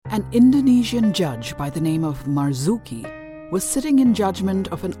An Indonesian judge by the name of Marzuki was sitting in judgment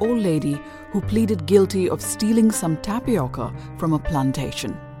of an old lady who pleaded guilty of stealing some tapioca from a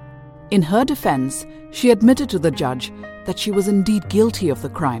plantation. In her defense, she admitted to the judge that she was indeed guilty of the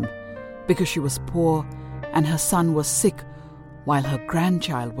crime because she was poor and her son was sick while her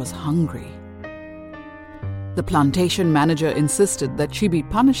grandchild was hungry. The plantation manager insisted that she be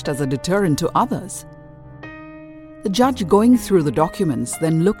punished as a deterrent to others. The judge, going through the documents,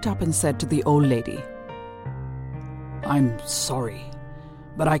 then looked up and said to the old lady, "I'm sorry,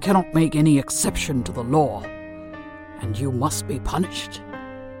 but I cannot make any exception to the law, and you must be punished."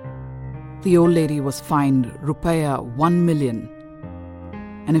 The old lady was fined Rupiah 1 million,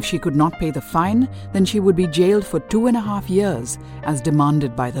 and if she could not pay the fine, then she would be jailed for 2.5 years as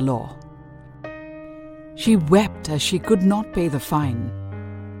demanded by the law. She wept as she could not pay the fine.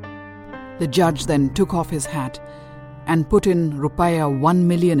 The judge then took off his hat and put in Rupiah 1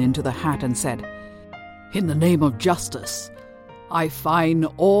 million into the hat and said, "In the name of justice, I fine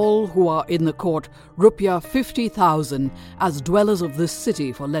all who are in the court Rupiah 50,000 as dwellers of this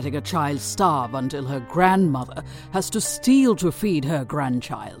city for letting a child starve until her grandmother has to steal to feed her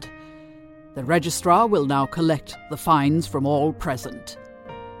grandchild. The registrar will now collect the fines from all present."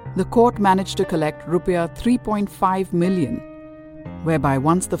 The court managed to collect Rupiah 3.5 million, whereby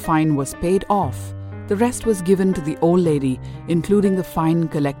once the fine was paid off, the rest was given to the old lady, including the fine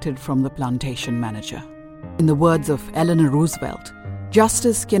collected from the plantation manager. In the words of Eleanor Roosevelt,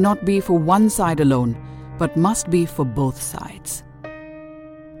 justice cannot be for one side alone, but must be for both sides.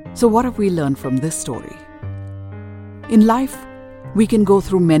 So what have we learned from this story? In life, we can go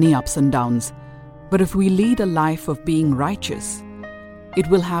through many ups and downs, but if we lead a life of being righteous, it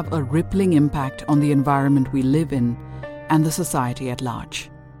will have a rippling impact on the environment we live in and the society at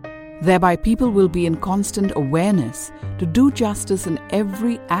large. Thereby, people will be in constant awareness to do justice in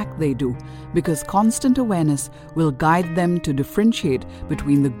every act they do, because constant awareness will guide them to differentiate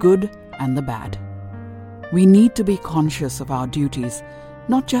between the good and the bad. We need to be conscious of our duties,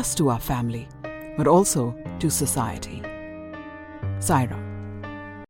 not just to our family, but also to society. Saira.